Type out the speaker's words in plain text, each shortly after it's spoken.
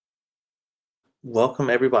Welcome,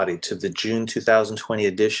 everybody, to the June 2020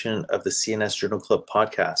 edition of the CNS Journal Club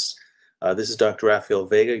podcast. This is Dr. Rafael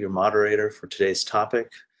Vega, your moderator for today's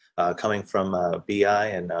topic, coming from BI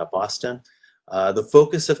in Boston. The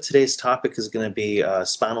focus of today's topic is going to be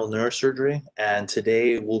spinal neurosurgery, and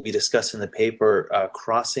today we'll be discussing the paper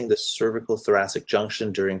Crossing the Cervical Thoracic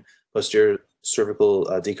Junction During Posterior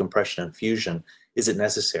Cervical Decompression and Fusion. Is it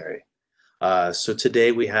necessary? So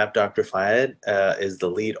today we have Dr. Fayed is the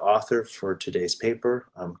lead author for today's paper.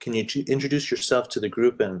 Can you introduce yourself to the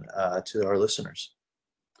group and to our listeners?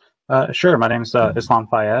 Sure. My name's Islam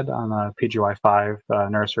Fayed. I'm a PGY5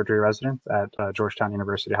 neurosurgery resident at Georgetown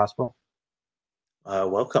University Hospital.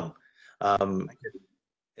 Welcome.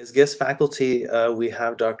 As guest faculty, we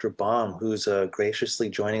have Dr. Baum, who's graciously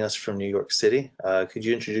joining us from New York City. Could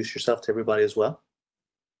you introduce yourself to everybody as well?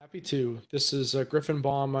 Happy to. This is Griffin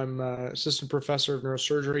Baum. I'm assistant professor of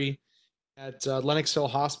neurosurgery at Lenox Hill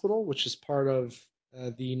Hospital, which is part of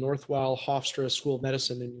the Northwell Hofstra School of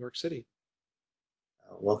Medicine in New York City.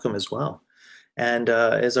 Welcome as well. And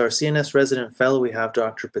as our CNS resident fellow, we have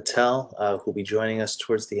Dr. Patel, who will be joining us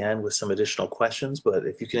towards the end with some additional questions. But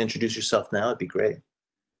if you can introduce yourself now, it'd be great.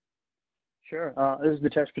 Sure. This is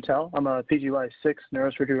Mitesh Patel. I'm a PGY6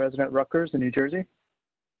 neurosurgery resident at Rutgers in New Jersey.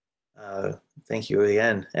 Thank you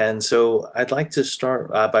again. And so I'd like to start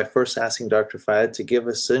by first asking Dr. Fayed to give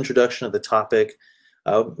us an introduction of the topic,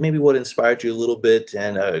 maybe what inspired you a little bit,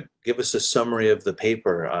 and give us a summary of the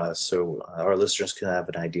paper so our listeners can have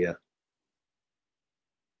an idea.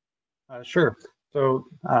 Sure. So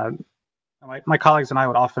my colleagues and I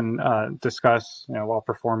would often discuss, while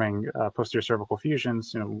performing posterior cervical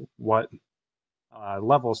fusions, what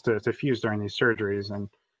levels to fuse during these surgeries. And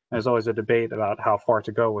there's always a debate about how far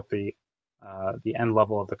to go with the end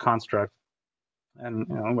level of the construct. And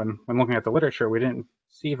when looking at the literature, we didn't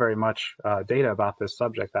see very much data about this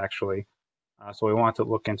subject actually. So we wanted to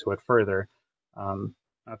look into it further.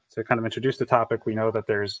 To kind of introduce the topic, we know that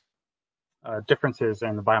there's differences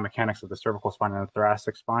in the biomechanics of the cervical spine and the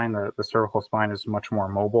thoracic spine. The cervical spine is much more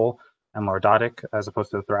mobile and lordotic as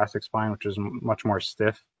opposed to the thoracic spine, which is much more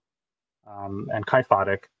stiff and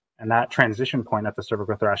kyphotic. And that transition point at the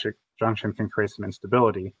cervical-thoracic junction can create some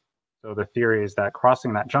instability. So the theory is that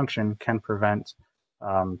crossing that junction can prevent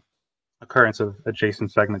occurrence of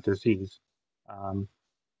adjacent segment disease.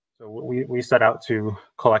 So we set out to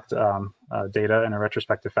collect data in a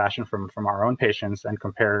retrospective fashion from our own patients and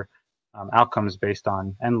compare outcomes based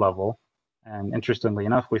on end level. And interestingly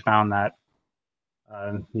enough, we found that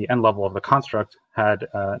the end level of the construct had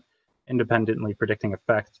independently predicting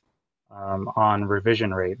effect on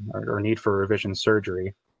revision rate or need for revision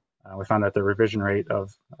surgery. We found that the revision rate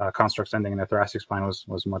of constructs ending in the thoracic spine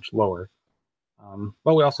was much lower.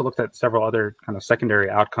 But we also looked at several other kind of secondary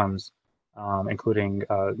outcomes, including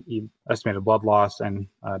estimated blood loss and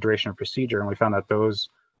duration of procedure, and we found that those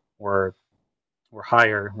were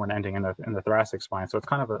higher when ending in the thoracic spine. So it's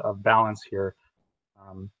kind of a balance here,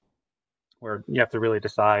 where you have to really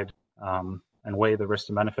decide and weigh the risks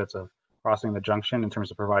and benefits of crossing the junction in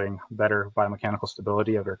terms of providing better biomechanical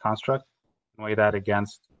stability of your construct, and weigh that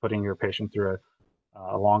against putting your patient through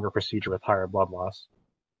a longer procedure with higher blood loss.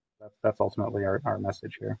 That's ultimately our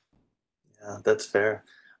message here. Yeah, that's fair.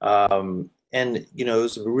 And, it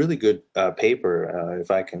was a really good paper,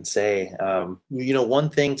 if I can say. One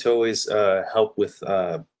thing to always help with,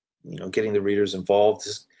 getting the readers involved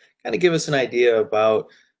is kind of give us an idea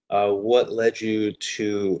about what led you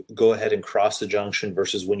to go ahead and cross the junction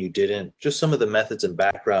versus when you didn't. Just some of the methods and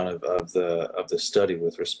background of the study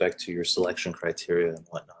with respect to your selection criteria and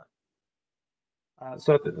whatnot.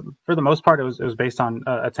 So for the most part, it was based on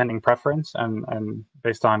attending preference and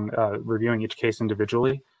based on reviewing each case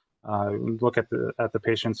individually. Look at the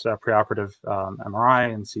patient's preoperative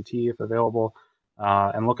MRI and CT if available,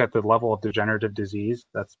 and look at the level of degenerative disease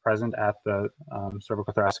that's present at the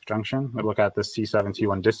cervical-thoracic junction. We look at the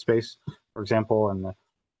C7-T1 disc space, for example, and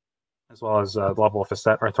as well as the level of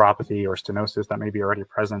facet arthropathy or stenosis that may be already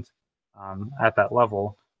present at that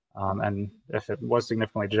level. And if it was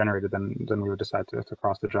significantly degenerated, then we would decide to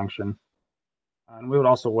cross the junction. And we would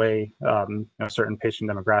also weigh certain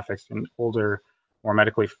patient demographics. In older, more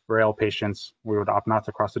medically frail patients, we would opt not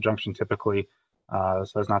to cross the junction typically,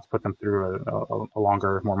 so as not to put them through a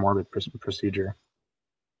longer, more morbid procedure.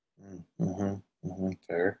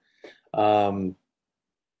 Fair.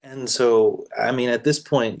 And so, at this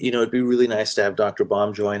point, it'd be really nice to have Dr.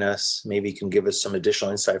 Baum join us. Maybe he can give us some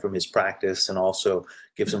additional insight from his practice and also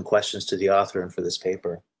give some questions to the author and for this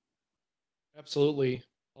paper. Absolutely.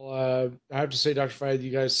 Well, I have to say, Dr. Fayed,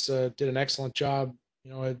 you guys did an excellent job.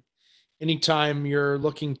 Anytime you're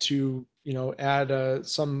looking to, add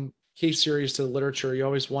some case series to the literature, you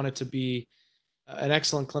always want it to be an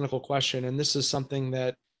excellent clinical question. And this is something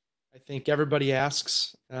that I think everybody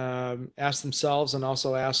asks themselves, and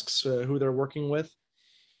also asks who they're working with.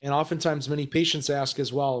 And oftentimes many patients ask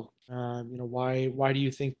as well, why do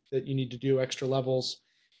you think that you need to do extra levels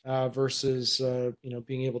versus,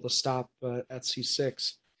 being able to stop at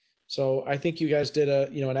C6? So I think you guys did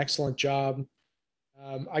an excellent job.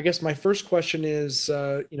 I guess my first question is,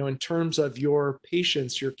 in terms of your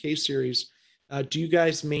patients, your case series, do you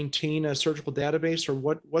guys maintain a surgical database, or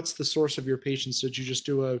what's the source of your patients? Did you just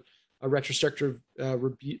do a retrospective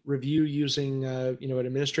review using, an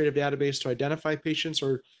administrative database to identify patients,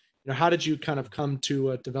 or, how did you kind of come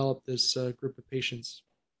to develop this group of patients?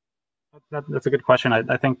 That's a good question.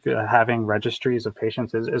 I think having registries of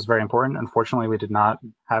patients is very important. Unfortunately, we did not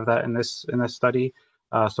have that in this study.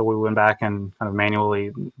 So we went back and kind of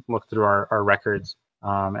manually looked through our records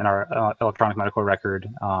and our electronic medical record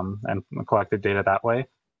and collected data that way.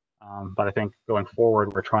 But I think going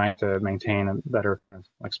forward, we're trying to maintain better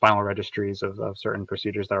like spinal registries of certain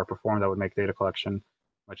procedures that are performed that would make data collection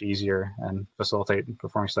much easier and facilitate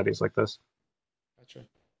performing studies like this. Gotcha.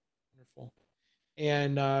 Wonderful.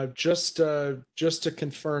 And just to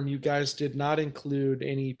confirm, you guys did not include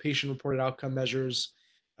any patient-reported outcome measures,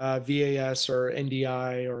 VAS or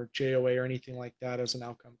NDI or JOA or anything like that as an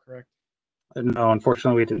outcome, correct? No,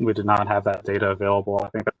 unfortunately, we did not have that data available. I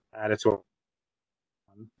think that added to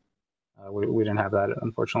we didn't have that,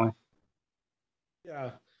 unfortunately.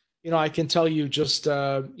 Yeah, I can tell you just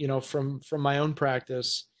from my own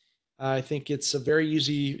practice, I think it's a very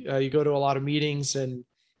easy. You go to a lot of meetings and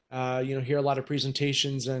hear a lot of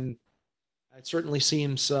presentations, and it certainly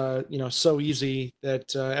seems so easy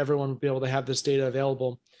that everyone would be able to have this data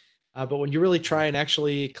available. But when you really try and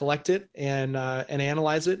actually collect it and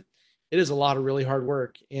analyze it, it is a lot of really hard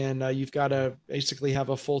work, and you've got to basically have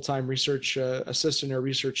a full-time research assistant or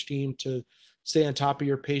research team to stay on top of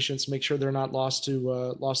your patients, make sure they're not lost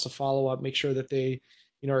to follow-up, make sure that they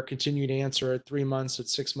are continuing to answer at 3 months, at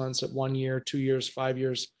 6 months, at 1 year, 2 years, 5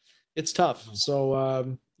 years. It's tough.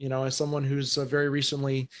 So as someone who's very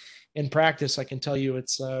recently in practice, I can tell you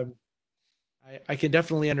it's I can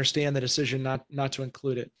definitely understand the decision not to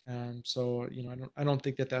include it. So I don't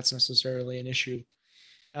think that that's necessarily an issue.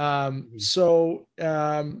 So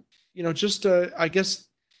just I guess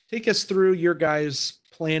take us through your guys'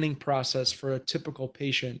 planning process for a typical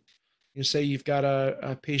patient. You say you've got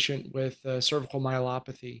a patient with cervical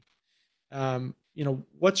myelopathy.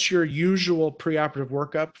 What's your usual preoperative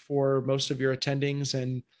workup for most of your attendings,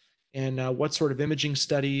 and what sort of imaging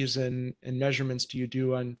studies and measurements do you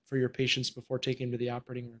do for your patients before taking them to the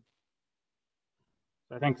operating room?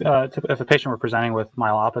 I think if a patient were presenting with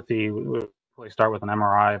myelopathy, we would probably start with an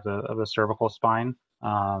MRI of the cervical spine,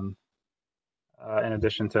 in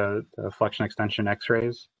addition to flexion extension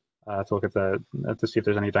X-rays to look at to see if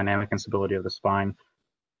there's any dynamic instability of the spine.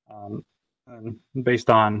 And based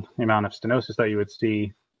on the amount of stenosis that you would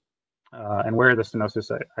see and where the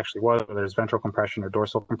stenosis actually was, whether there's ventral compression or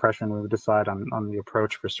dorsal compression, we would decide on the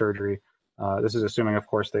approach for surgery. This is assuming, of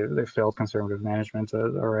course, they failed conservative management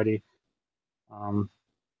already.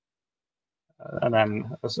 And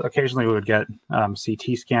then occasionally we would get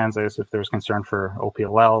CT scans as if there's concern for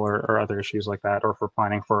OPLL or other issues like that, or if we're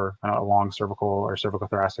planning for a long cervical or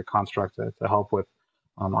cervicothoracic construct to help with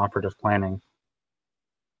operative planning.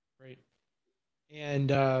 Great.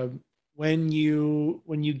 And when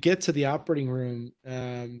you get to the operating room,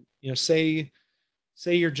 say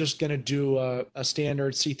you're just going to do a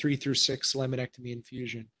standard C3 through 6 laminectomy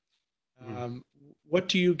infusion. What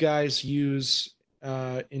do you guys use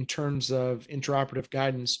in terms of intraoperative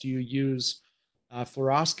guidance? Do you use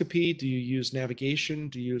fluoroscopy? Do you use navigation?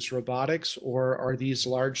 Do you use robotics? Or are these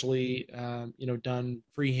largely, done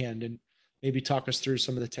freehand? And maybe talk us through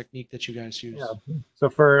some of the technique that you guys use. Yeah. So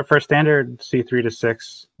for standard C3 to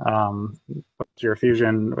 6 posterior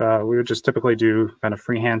fusion, we would just typically do kind of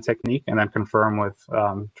freehand technique and then confirm with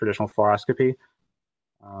traditional fluoroscopy.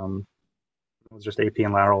 It was just AP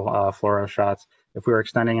and lateral fluoro shots. If we were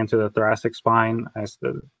extending into the thoracic spine, as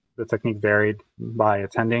the technique varied by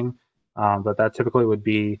attending, but that typically would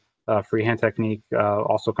be a freehand technique,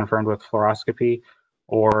 also confirmed with fluoroscopy,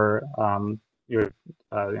 or you would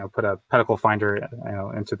put a pedicle finder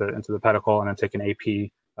into the pedicle and then take an AP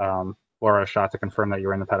fluoro shot to confirm that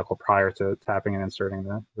you're in the pedicle prior to tapping and inserting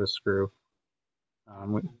the screw.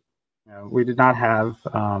 We did not have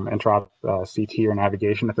intraop CT or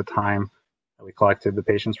navigation at the time that we collected the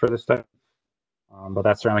patients for this study, but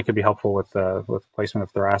that certainly could be helpful with placement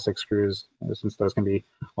of thoracic screws, since those can be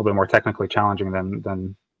a little bit more technically challenging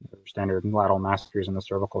than standard lateral mass screws in the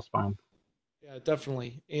cervical spine. Yeah,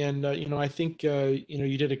 definitely. And, I think,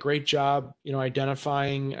 you did a great job,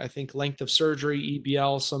 identifying, I think, length of surgery,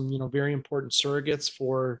 EBL, some, very important surrogates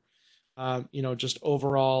for, just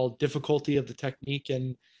overall difficulty of the technique.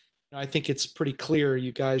 And I think it's pretty clear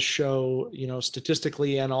you guys show,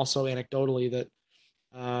 statistically and also anecdotally that,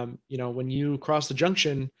 when you cross the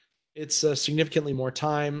junction, it's significantly more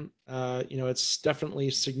time. It's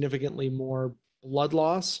definitely significantly more blood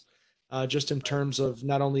loss, just in terms of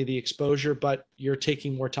not only the exposure, but you're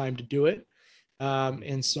taking more time to do it.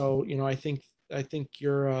 And so, I think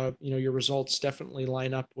your, your results definitely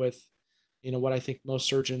line up with, what I think most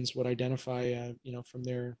surgeons would identify, from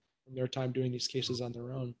their time doing these cases on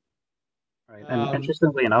their own. Right. And Um,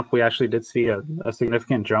 interestingly enough, we actually did see a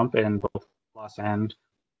significant jump in both loss and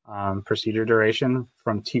procedure duration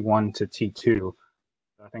from T1 to T2.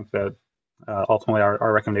 I think that ultimately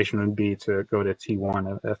our recommendation would be to go to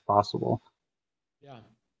T1 if possible. yeah.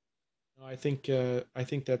 No, I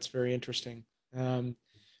think that's very interesting. Um,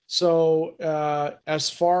 so as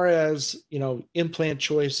far as implant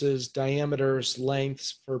choices, diameters,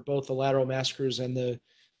 lengths for both the lateral mass screws and the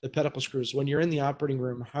pedicle screws, when you're in the operating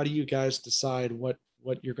room, how do you guys decide what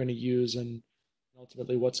you're going to use and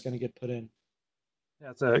ultimately what's going to get put in?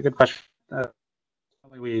 Yeah, it's a good question.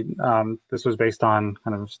 We this was based on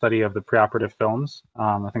kind of study of the preoperative films.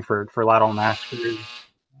 I think for lateral mass screws,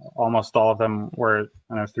 almost all of them were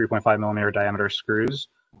 3.5 millimeter diameter screws,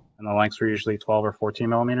 and the lengths were usually 12 or 14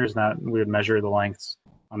 millimeters. And that we would measure the lengths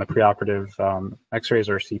on the preoperative X-rays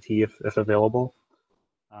or CT if available.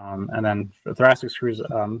 And then for thoracic screws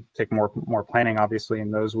take more planning, obviously,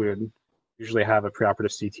 and those we would usually have a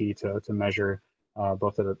preoperative CT to measure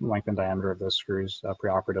both the length and diameter of those screws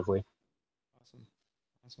preoperatively. Awesome,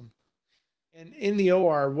 awesome. And in the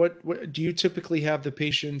OR, what do you typically have the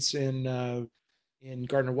patients in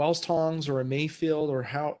Gardner Wells tongs or a Mayfield, or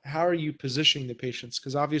how are you positioning the patients?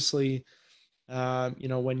 Because obviously,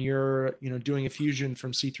 when you're doing a fusion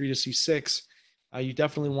from C3 to C6, you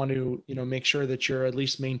definitely want to make sure that you're at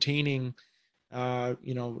least maintaining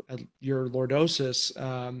your lordosis,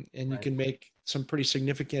 and you Right. can make some pretty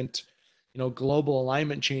significant global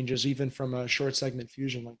alignment changes even from a short segment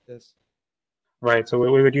fusion like this. Right. So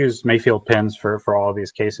we would use Mayfield pins for all of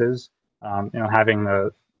these cases. Having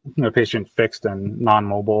the patient fixed and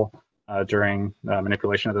non-mobile during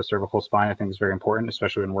manipulation of the cervical spine, I think is very important,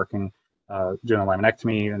 especially when working doing a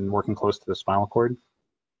laminectomy and working close to the spinal cord.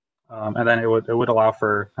 And then it would allow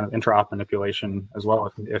for kind of intra-op manipulation as well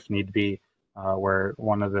if need be, where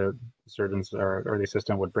one of the surgeons or the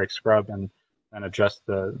assistant would break scrub and adjust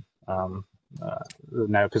um,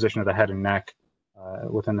 the position of the head and neck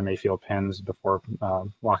within the Mayfield pins before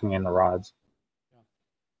locking in the rods.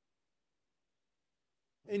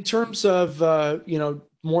 In terms of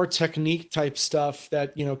more technique type stuff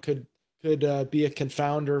that could be a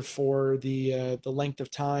confounder for the length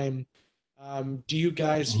of time, do you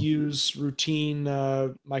guys use routine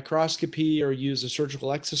microscopy or use a surgical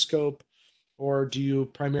exoscope, or do you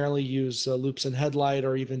primarily use loops and headlight,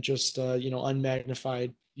 or even just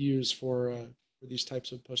unmagnified views for these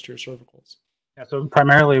types of posterior cervicals? Yeah, so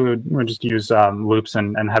primarily we would just use loops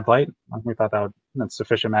and headlight. We thought that's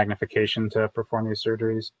sufficient magnification to perform these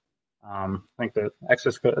surgeries. I think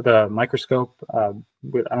the microscope, I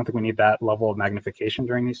don't think we need that level of magnification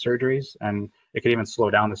during these surgeries, and it could even slow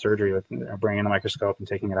down the surgery with bringing in the microscope and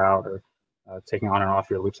taking it out, or taking on and off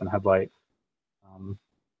your loops and headlight. Um,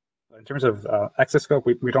 in terms of exoscope,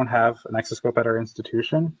 we don't have an exoscope at our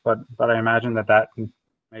institution, but I imagine that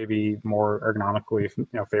may be more ergonomically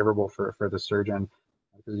favorable for the surgeon,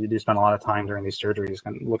 because you do spend a lot of time during these surgeries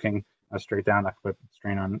kind of looking straight down that could put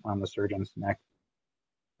strain on the surgeon's neck.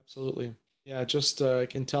 Absolutely. Yeah, just I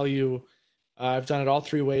can tell you, I've done it all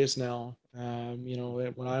three ways now.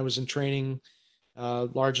 When I was in training,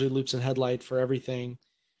 largely loops and headlight for everything.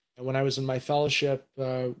 And when I was in my fellowship,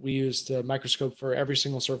 we used a microscope for every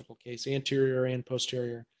single cervical case, anterior and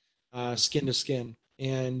posterior, skin to skin.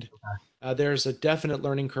 And there's a definite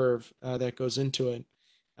learning curve that goes into it.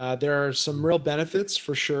 There are some real benefits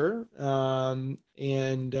for sure, and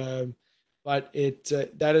but it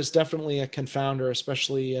that is definitely a confounder,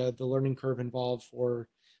 especially the learning curve involved for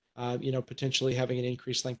potentially having an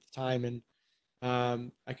increased length of time.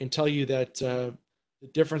 And I can tell you that the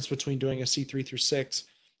difference between doing a C3 through 6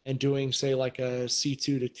 and doing, say, like a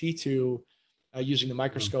C2 to T2 using the Mhm.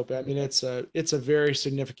 microscope, I mean, it's a very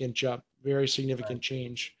significant jump, very significant Right.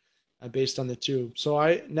 change based on the two. So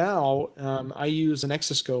I use an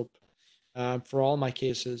exoscope for all my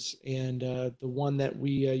cases, and the one that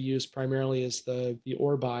we use primarily is the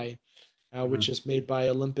Orbi, which Mhm. is made by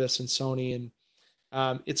Olympus and Sony,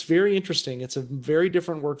 and it's very interesting. It's a very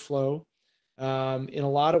different workflow. In a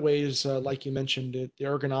lot of ways, like you mentioned, the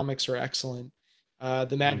ergonomics are excellent.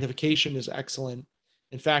 The magnification is excellent.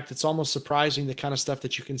 In fact, it's almost surprising the kind of stuff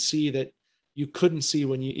that you can see that you couldn't see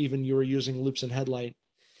when you were using loops and headlight.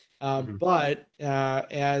 But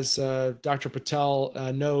as Dr. Patel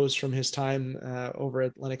knows from his time over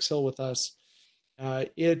at Lenox Hill with us,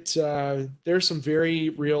 there's some very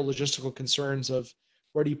real logistical concerns of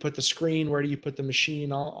where do you put the screen, where do you put the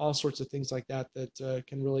machine, all sorts of things like that that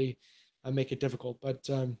can really make it difficult. But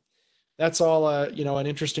that's all an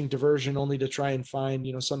interesting diversion, only to try and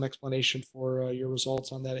find some explanation for your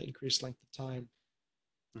results on that increased length of time.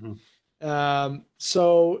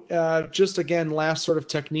 So just again, last sort of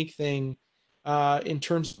technique thing, in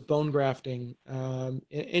terms of bone grafting,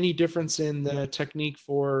 any difference in the technique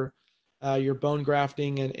for your bone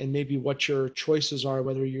grafting, and maybe what your choices are,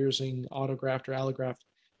 whether you're using autograft or allograft,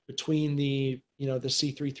 between the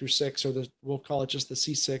C3 through 6, or we'll call it just the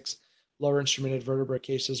C6 lower instrumented vertebra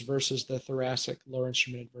cases versus the thoracic lower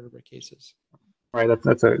instrumented vertebra cases? Right,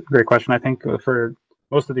 that's a great question. I think for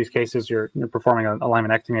most of these cases, you're performing a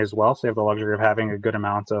laminectomy as well, so you have the luxury of having a good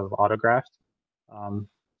amount of autograft. So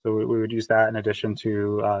we would use that in addition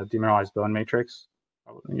to demineralized bone matrix,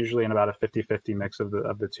 usually in about a 50-50 mix of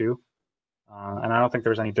the two. And I don't think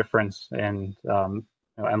there's any difference in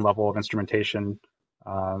end level of instrumentation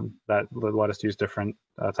that let us use different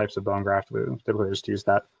types of bone graft. We typically just use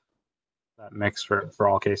that mix for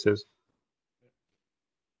all cases.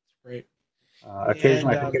 Great.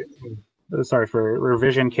 Occasionally, for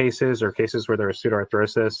revision cases or cases where there is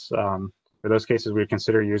pseudoarthrosis, for those cases we would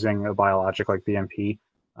consider using a biologic like BMP,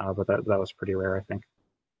 but that was pretty rare, I think.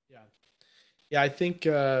 Yeah, I think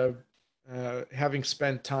having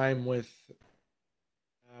spent time with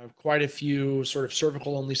quite a few sort of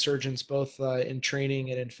cervical only surgeons, both in training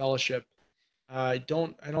and in fellowship, I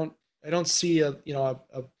don't see a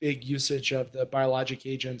big usage of the biologic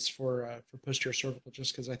agents for posterior cervical,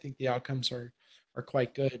 just because I think the outcomes are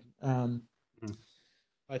quite good.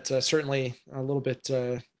 But certainly a little bit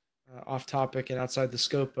off topic and outside the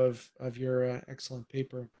scope of your excellent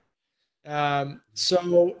paper.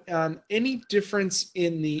 So any difference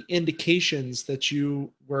in the indications that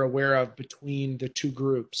you were aware of between the two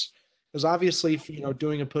groups? Because obviously,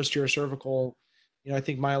 doing a posterior cervical, I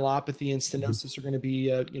think myelopathy and stenosis are going to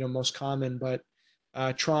be, most common, but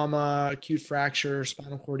trauma, acute fracture,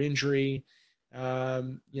 spinal cord injury,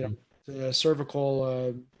 the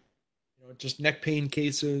cervical, just neck pain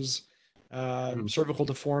cases, cervical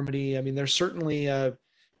deformity. I mean, there's certainly a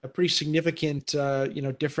pretty significant,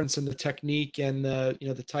 difference in the technique and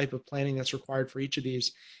the type of planning that's required for each of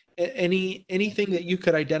these. Anything that you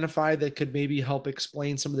could identify that could maybe help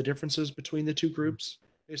explain some of the differences between the two groups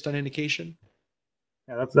based on indication?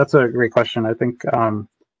 Yeah, that's a great question. I think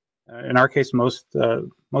in our case, most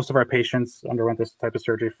of our patients underwent this type of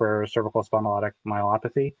surgery for cervical spondylotic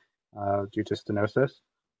myelopathy due to stenosis.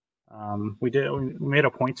 We made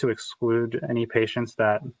a point to exclude any patients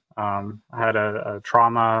that had a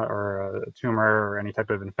trauma or a tumor or any type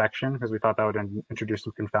of infection, because we thought that would introduce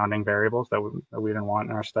some confounding variables that we didn't want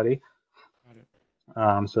in our study.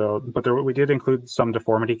 We did include some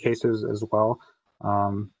deformity cases as well.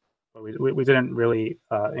 But we didn't really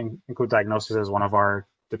include diagnosis as one of our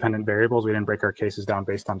dependent variables. We didn't break our cases down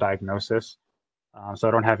based on diagnosis. So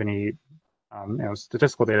I don't have any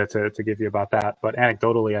statistical data to give you about that. But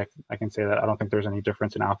anecdotally, I can say that I don't think there's any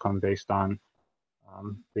difference in outcome based on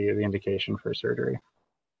the indication for surgery.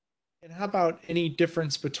 And how about any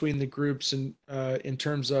difference between the groups in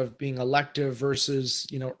terms of being elective versus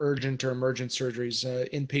urgent or emergent surgeries,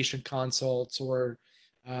 inpatient consults, or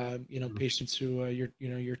patients who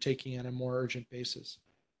you're taking on a more urgent basis?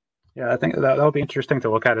 Yeah, I think that'll be interesting to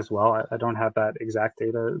look at as well. I don't have that exact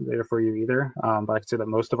data for you either, but I can say that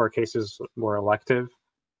most of our cases were elective.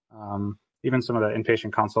 Even some of the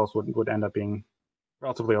inpatient consults would end up being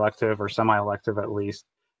relatively elective or semi-elective at least.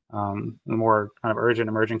 The more kind of urgent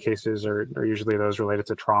emergent cases are usually those related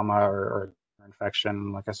to trauma or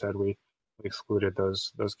infection. Like I said, we excluded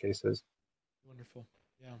those cases. Wonderful.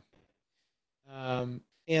 Yeah.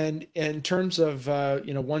 And in terms of,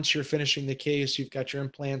 once you're finishing the case, you've got your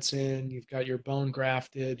implants in, you've got your bone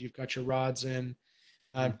grafted, you've got your rods in.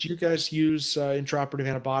 Do you guys use intraoperative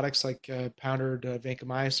antibiotics like powdered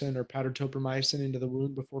vancomycin or powdered tobramycin into the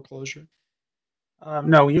wound before closure?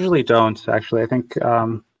 No, we usually don't, actually. I think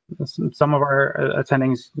some of our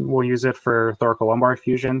attendings will use it for thoracolumbar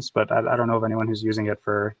fusions, but I don't know of anyone who's using it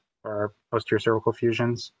for our posterior cervical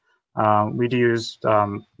fusions. We do use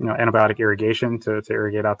antibiotic irrigation to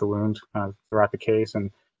irrigate out the wound throughout the case,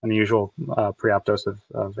 and the usual pre-op dose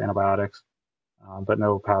of antibiotics, but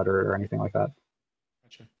no powder or anything like that.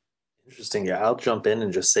 Gotcha. Interesting. Yeah, I'll jump in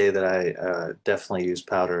and just say that I definitely use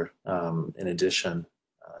powder in addition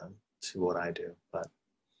to what I do. But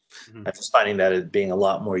Mhm. I'm just finding that it being a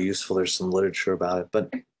lot more useful. There's some literature about it, but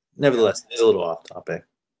Yeah. nevertheless, it's a little off topic.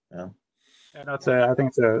 Yeah. Yeah, no, I think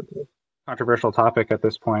it's a controversial topic at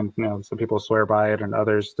this point. Some people swear by it and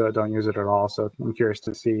others don't use it at all. So I'm curious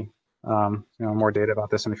to see, more data about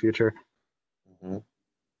this in the future. Mhm.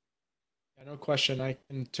 Yeah, no question. I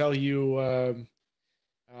can tell you,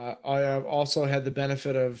 I have also had the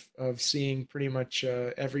benefit of seeing pretty much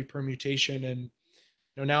every permutation, and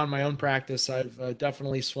now in my own practice, I've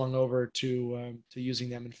definitely swung over to using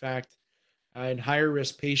them. In fact, in higher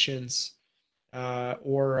risk patients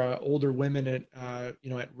or older women at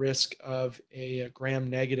at risk of a gram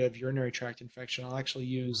negative urinary tract infection, I'll actually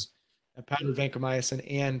use powdered vancomycin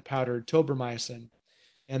and powdered tobramycin,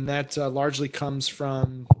 and that largely comes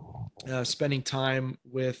from spending time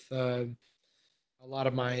with a lot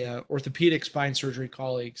of my orthopedic spine surgery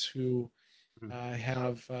colleagues who Mhm.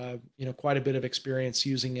 have quite a bit of experience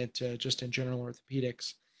using it just in general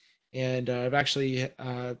orthopedics. And I've actually,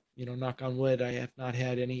 knock on wood, I have not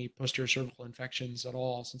had any posterior cervical infections at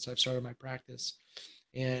all since I've started my practice.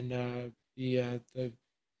 And the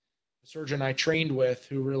surgeon I trained with,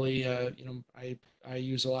 who really, I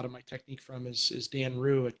use a lot of my technique from, is Dan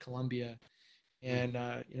Rue at Columbia. And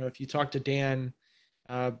if you talk to Dan,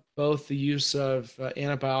 both the use of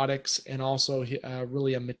antibiotics and also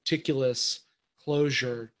really a meticulous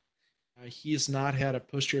closure. He's not had a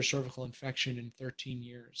posterior cervical infection in 13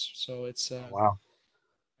 years. So it's, Oh, wow.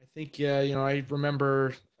 I think, I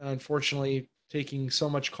remember unfortunately taking so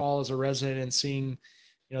much call as a resident and seeing,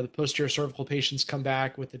 the posterior cervical patients come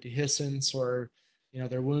back with a dehiscence or,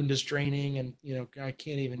 their wound is draining. And, I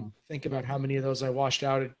can't even Mhm. think about how many of those I washed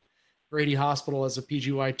out at Grady Hospital as a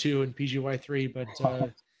PGY2 and PGY3, but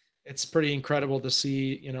it's pretty incredible to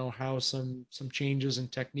see, how some changes in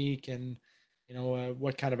technique and,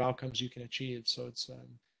 what kind of outcomes you can achieve. So it's,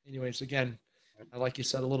 anyways, again, like you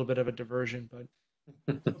said, a little bit of a diversion, but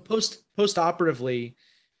post operatively,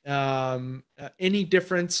 any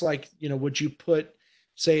difference? Like, would you put,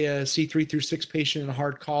 say, a C3 through 6 patient in a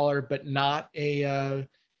hard collar, but not a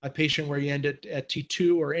patient where you end at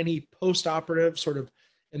T2, or any post operative sort of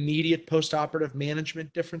immediate post operative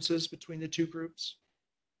management differences between the two groups?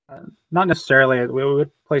 Not necessarily. We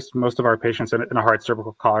would place most of our patients in a hard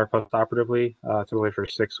cervical collar postoperatively, typically for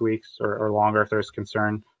 6 weeks or longer if there's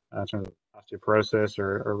concern in terms of osteoporosis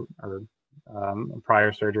or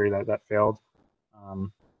prior surgery that failed.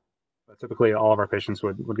 Um, but typically, all of our patients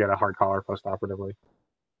would get a hard collar postoperatively.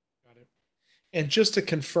 Got it. And just to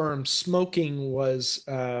confirm, smoking was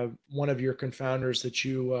one of your confounders that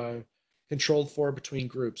you controlled for between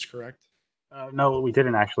groups, correct? No, we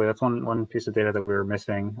didn't actually. That's one piece of data that we were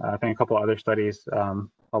missing. I think a couple other studies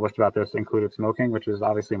published about this included smoking, which is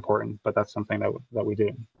obviously important, but that's something that we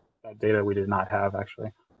did that data we did not have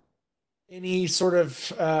actually. Any sort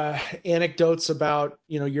of anecdotes about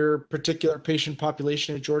your particular patient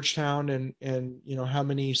population at Georgetown, and how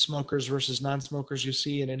many smokers versus non-smokers you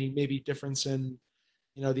see, and any maybe difference in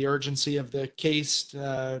the urgency of the case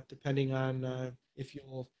depending on if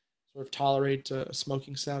you'll sort of tolerate a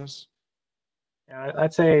smoking status? Yeah,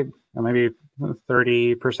 I'd say maybe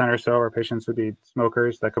 30% or so of our patients would be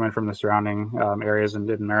smokers that come in from the surrounding areas in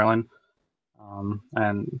Maryland.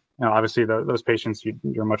 And obviously those patients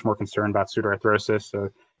you're much more concerned about pseudoarthrosis, so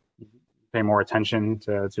you pay more attention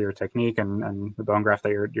to your technique and the bone graft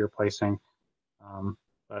that you're placing.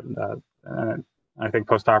 But I think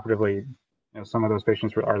postoperatively, some of those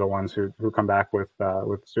patients are the ones who come back with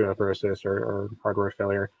pseudoarthrosis or hardware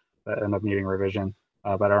failure that end up needing revision.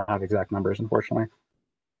 But I don't have exact numbers, unfortunately.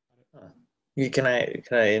 Huh. Can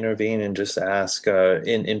I intervene and just ask,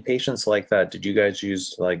 in patients like that, did you guys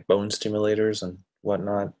use like bone stimulators and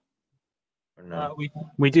whatnot, or no?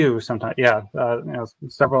 We do sometimes, yeah.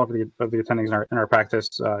 Several of the attendings in our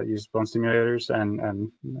practice use bone stimulators,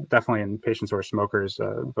 and definitely in patients who are smokers,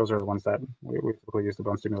 those are the ones that we typically use the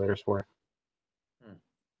bone stimulators for. Hmm.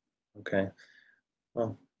 Okay.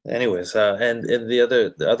 Well, anyways, and the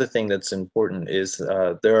other thing that's important is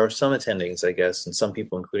there are some attendings, I guess, and some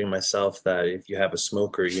people, including myself, that if you have a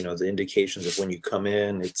smoker, the indications of when you come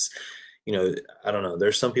in, you know, I don't know.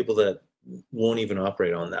 There's some people that won't even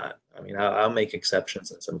operate on that. I mean, I'll make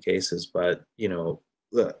exceptions in some cases, but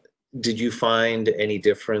uh, did you find any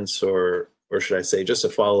difference, or should I say, just a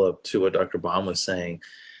follow up to what Dr. Baum was saying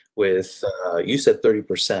with you said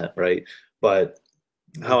 30%, right? But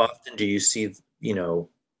Mhm. how often do you see,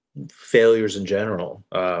 failures in general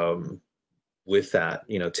with that,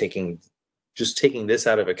 taking this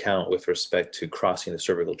out of account with respect to crossing the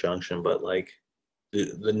cervical junction, but like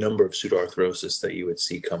the number of pseudoarthrosis that you would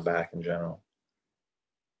see come back in general?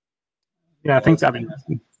 Yeah,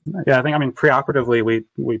 I mean, preoperatively,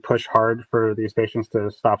 we push hard for these patients to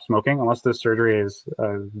stop smoking unless the surgery is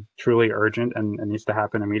truly urgent and needs to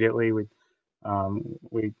happen immediately. We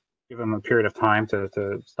give them a period of time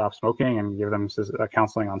to stop smoking and give them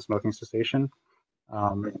counseling on smoking cessation.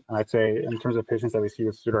 And I'd say in terms of patients that we see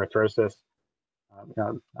with pseudoarthrosis,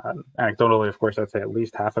 anecdotally, of course, I'd say at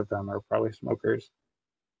least half of them are probably smokers.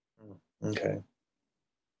 Okay.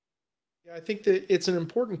 Yeah, I think that it's an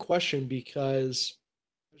important question because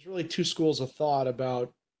there's really two schools of thought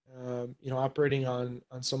about operating on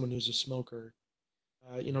someone who's a smoker.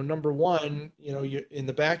 Number one, you in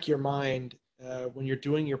the back of your mind when you're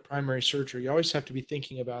doing your primary surgery, you always have to be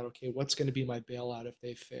thinking about, okay, what's going to be my bailout if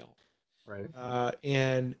they fail? Right.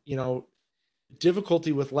 And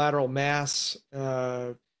difficulty with lateral mass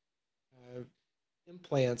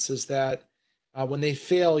implants is that when they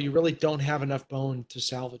fail, you really don't have enough bone to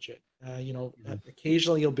salvage it.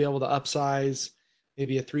 Occasionally you'll be able to upsize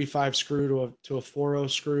maybe a 3.5 screw to a 4.0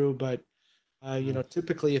 screw, but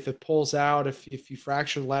typically if it pulls out, if you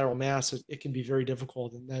fracture the lateral mass, it can be very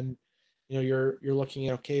difficult. And then you're looking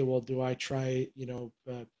at, okay, well, do I try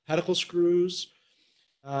pedicle screws?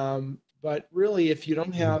 But really, if you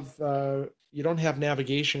don't have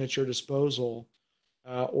navigation at your disposal,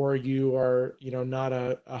 or you are not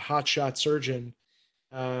a hotshot surgeon,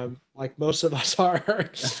 like most of us are,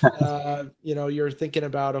 you're thinking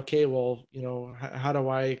about, okay, well, how do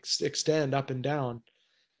I extend up and down?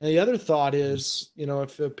 And the other thought is,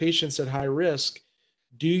 if a patient's at high risk,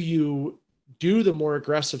 do you do the more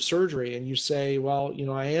aggressive surgery and you say, well,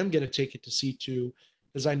 I am going to take it to C2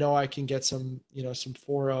 because I know I can get some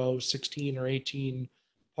 4.0, 16 or 18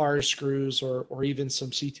 PAR screws or even some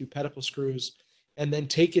C2 pedicle screws, and then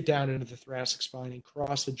take it down into the thoracic spine and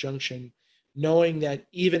cross the junction, knowing that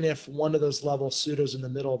even if one of those level pseudos in the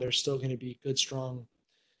middle, there's still going to be good, strong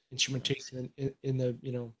instrumentation in the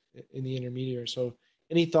intermediary. So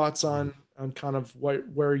any thoughts on kind of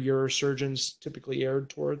where your surgeons typically erred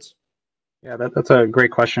towards? Yeah, that's a great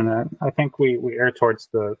question. I think we err towards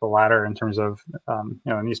the latter in terms of,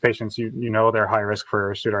 in these patients, they're high risk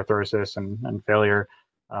for pseudoarthrosis and failure.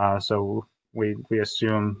 So we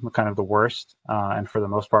assume kind of the worst, and for the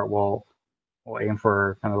most part, we'll aim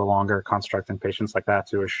for kind of the longer construct in patients like that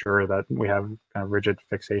to assure that we have kind of rigid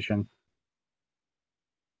fixation.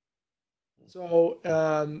 So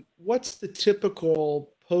what's the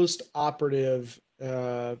typical post-operative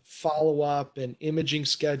follow-up and imaging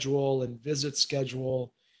schedule and visit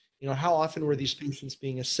schedule? How often were these patients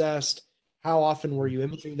being assessed? How often were you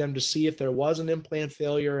imaging them to see if there was an implant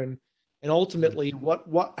failure? And ultimately,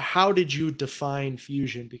 how did you define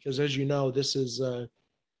fusion? Because as you know, this is a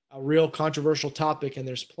real controversial topic, and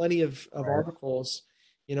there's plenty of articles.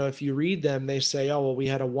 If you read them, they say, oh, well, we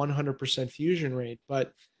had a 100% fusion rate,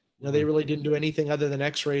 but they really didn't do anything other than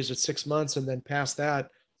x-rays at 6 months, and then past that,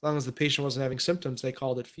 as long as the patient wasn't having symptoms, they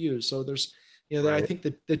called it fused. So there's, I think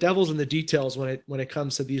that the devil's in the details when it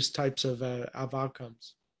comes to these types of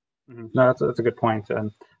outcomes. Mm-hmm. No, that's a good point.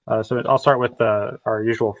 And so I'll start with our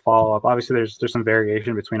usual follow-up. Obviously, there's some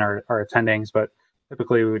variation between our attendings, but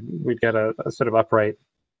typically we'd get a set of upright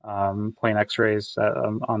plain x-rays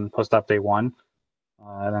on post-op day 1.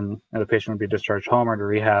 And then the patient would be discharged home or to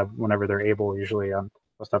rehab whenever they're able, usually on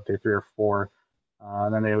post-op day 3 or 4.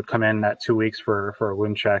 And then they would come in at 2 weeks for a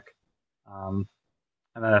wound check. And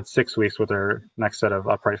then at 6 weeks with their next set of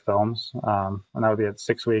upright films. And that would be at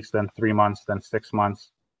 6 weeks, then 3 months, then 6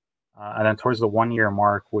 months. And then towards the 1 year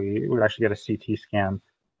mark, we would actually get a CT scan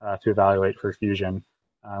to evaluate for fusion.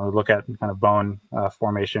 We look at kind of bone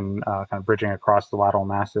formation, kind of bridging across the lateral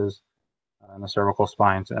masses and the cervical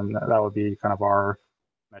spines. And that would be kind of our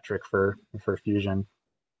metric for fusion.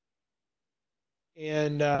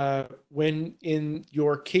 And when in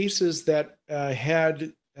your cases that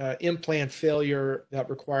had implant failure that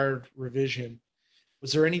required revision,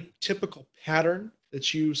 was there any typical pattern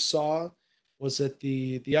that you saw? Was it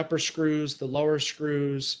the upper screws, the lower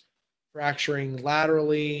screws, fracturing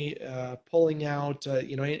laterally, pulling out?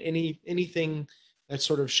 Anything that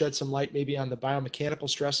sort of shed some light maybe on the biomechanical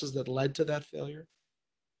stresses that led to that failure?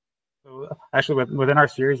 So actually, within our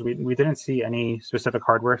series, we didn't see any specific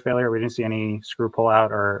hardware failure. We didn't see any screw pullout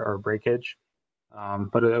or breakage,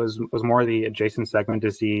 but it was more the adjacent segment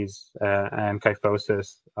disease and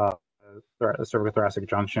kyphosis, the cervicothoracic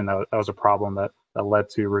junction that was a problem that led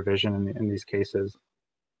to revision in these cases.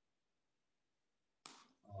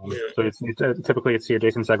 So it's typically it's the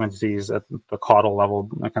adjacent segment disease at the caudal level,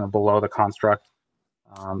 kind of below the construct,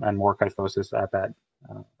 and more kyphosis at the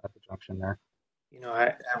junction there.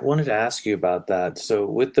 I wanted to ask you about that. So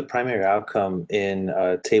with the primary outcome in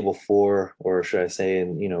table 4, or should I say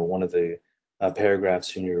in, one of the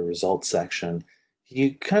paragraphs in your results section, can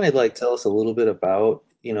you kind of like tell us a little bit about,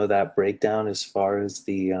 that breakdown as far as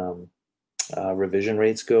the revision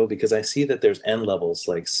rates go? Because I see that there's N levels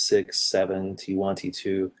like 6, 7, T1,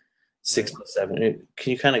 T2, 6 Right. plus 7.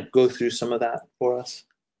 Can you kind of go through some of that for us?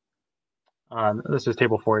 This is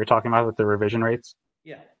table 4 you're talking about with the revision rates.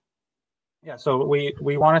 Yeah. Yeah, so we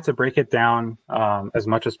wanted to break it down as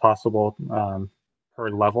much as possible per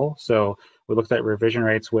level. So we looked at revision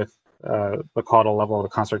rates with the caudal level of the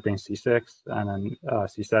construct being C6 and then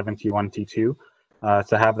C7, T1, T2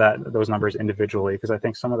 to have those numbers individually, because I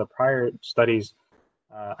think some of the prior studies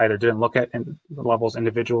either didn't look at the levels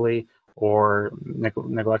individually or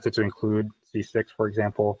neglected to include C6, for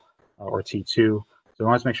example, or T2. So we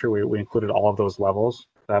wanted to make sure we included all of those levels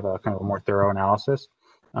to have a kind of a more thorough analysis.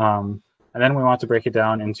 And then we want to break it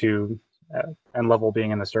down into N level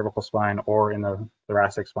being in the cervical spine or in the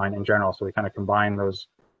thoracic spine in general. So we kind of combine those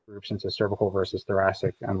groups into cervical versus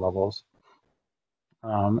thoracic N levels.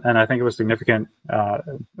 And I think it was significant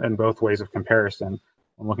in both ways of comparison.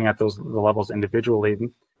 When looking at the levels individually,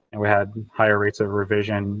 and we had higher rates of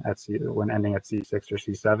revision when ending at C6 or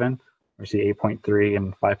C7, we see 8.3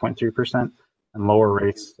 and 5.3%, and lower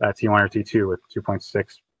rates at T1 or T2 with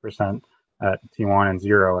 2.6% at T1 and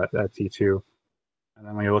 0 at T2. And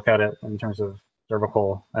then when you look at it in terms of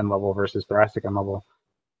cervical N level versus thoracic N level,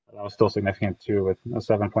 that was still significant too, with a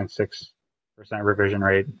 7.6% revision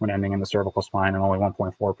rate when ending in the cervical spine and only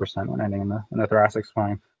 1.4% when ending in the thoracic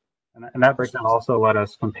spine. And that breakdown also let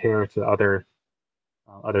us compare to other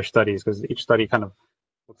studies, because each study kind of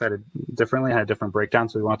looked at it differently, had a different breakdown.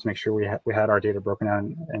 So we wanted to make sure we had our data broken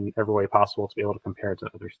down in every way possible to be able to compare it to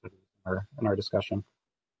other studies in our discussion.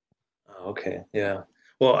 Oh, okay, yeah.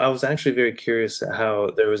 Well, I was actually very curious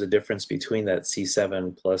how there was a difference between that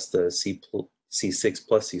C7 plus the C6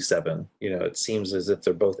 plus C7. It seems as if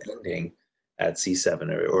they're both ending at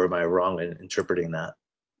C7, or am I wrong in interpreting that?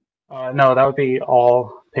 No, that would be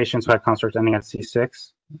all patients who had constructs ending at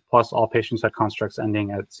C6, plus all patients had constructs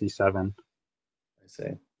ending at C7. I see.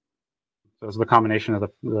 So it's the combination of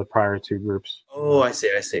the prior two groups. Oh, I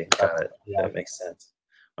see. Got it. Yeah. That makes sense.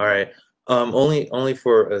 All right. Only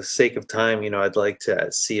for the sake of time, I'd like to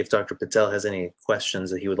see if Dr. Patel has any questions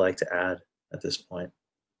that he would like to add at this point.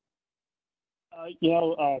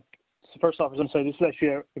 So first off, I was going to say this is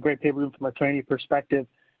actually a great paper from a trainee perspective.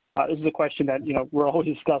 This is a question that we're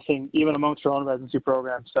always discussing, even amongst our own residency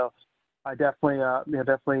program. So I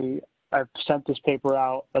definitely I've sent this paper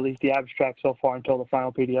out, at least the abstract so far, until the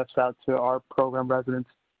final PDF's out to our program residents.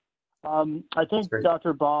 I think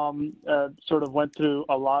Dr. Baum sort of went through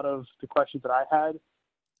a lot of the questions that I had.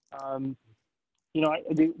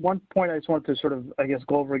 The one point I just wanted to sort of, I guess,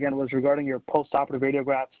 go over again was regarding your post-operative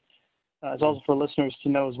radiographs, as also for listeners to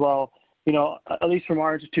know as well. At least from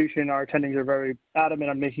our institution, our attendings are very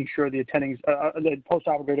adamant on making sure the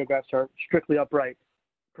post-operative radiographs are strictly upright,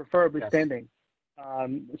 preferably standing.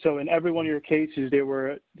 So in every one of your cases, they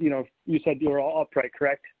were, you said you were all upright,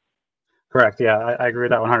 correct? Correct. Yeah, I agree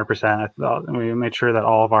with that 100%. We made sure that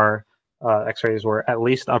all of our X-rays were at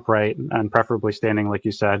least upright and preferably standing, like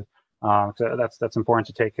you said. So that's important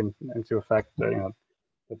to take into effect.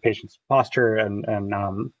 The patient's posture and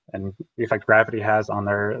the effect gravity has on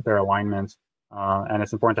their alignment, and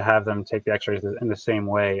it's important to have them take the X-rays in the same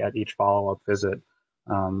way at each follow-up visit.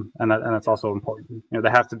 And that's also important. They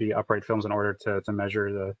have to be upright films in order to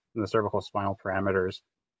measure the cervical spinal parameters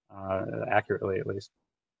accurately, at least.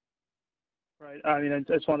 Right. I mean, I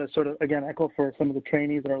just want to sort of, again, echo for some of the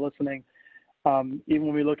trainees that are listening. Even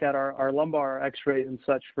when we look at our lumbar X-rays and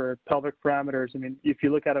such for pelvic parameters, I mean, if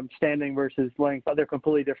you look at them standing versus laying, they're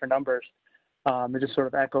completely different numbers. It just sort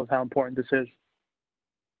of echoes how important this is.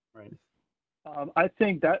 Right. I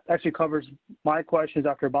think that actually covers my questions.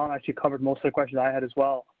 Dr. Baum actually covered most of the questions I had as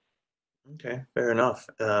well. Okay, fair enough.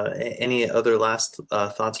 Any other last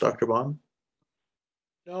thoughts, Dr. Baum?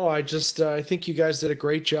 No, I think you guys did a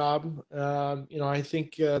great job. I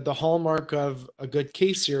think the hallmark of a good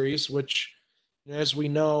case series, which, as we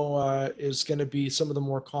know, is going to be some of the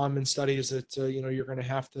more common studies that, you're going to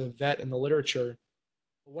have to vet in the literature.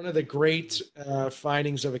 One of the great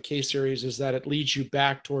findings of a case series is that it leads you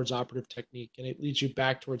back towards operative technique, and it leads you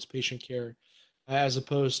back towards patient care, as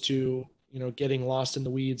opposed to, getting lost in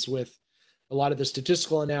the weeds with a lot of the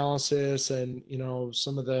statistical analysis and,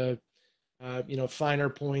 some of the finer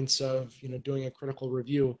points of, doing a critical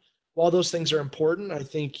review. While those things are important, I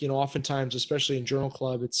think, oftentimes, especially in journal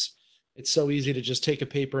club, it's so easy to just take a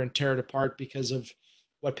paper and tear it apart because of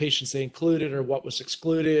what patients they included or what was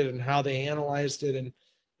excluded and how they analyzed it. And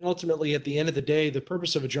ultimately, at the end of the day, the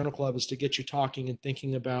purpose of a journal club is to get you talking and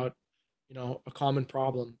thinking about, a common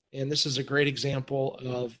problem. And this is a great example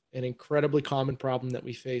of an incredibly common problem that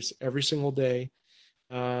we face every single day.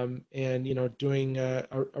 And doing a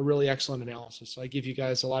really excellent analysis. So I give you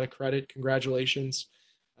guys a lot of credit. Congratulations,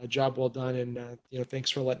 job well done, and thanks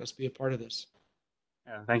for letting us be a part of this.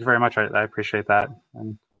 Yeah, thank you very much. I appreciate that,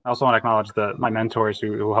 and I also want to acknowledge my mentors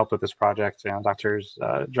who helped with this project. Doctors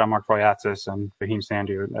John Mark Foyatzis and Fahim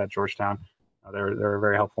Sandhu at Georgetown. They were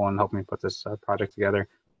very helpful in helping me put this project together,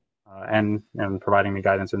 and providing me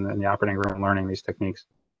guidance in the operating room and learning these techniques.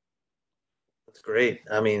 That's great.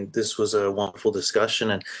 I mean, this was a wonderful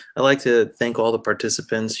discussion, and I'd like to thank all the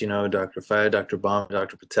participants, Dr. Fayed, Dr. Baum,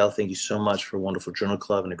 Dr. Patel. Thank you so much for a wonderful journal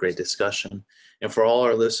club and a great discussion. And for all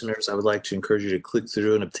our listeners, I would like to encourage you to click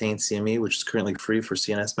through and obtain CME, which is currently free for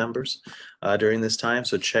CNS members during this time.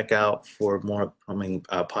 So check out for more upcoming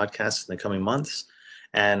podcasts in the coming months.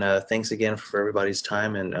 And thanks again for everybody's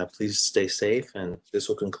time, and please stay safe. And this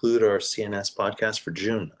will conclude our CNS podcast for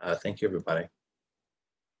June. Thank you, everybody.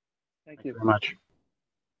 Thank you very much.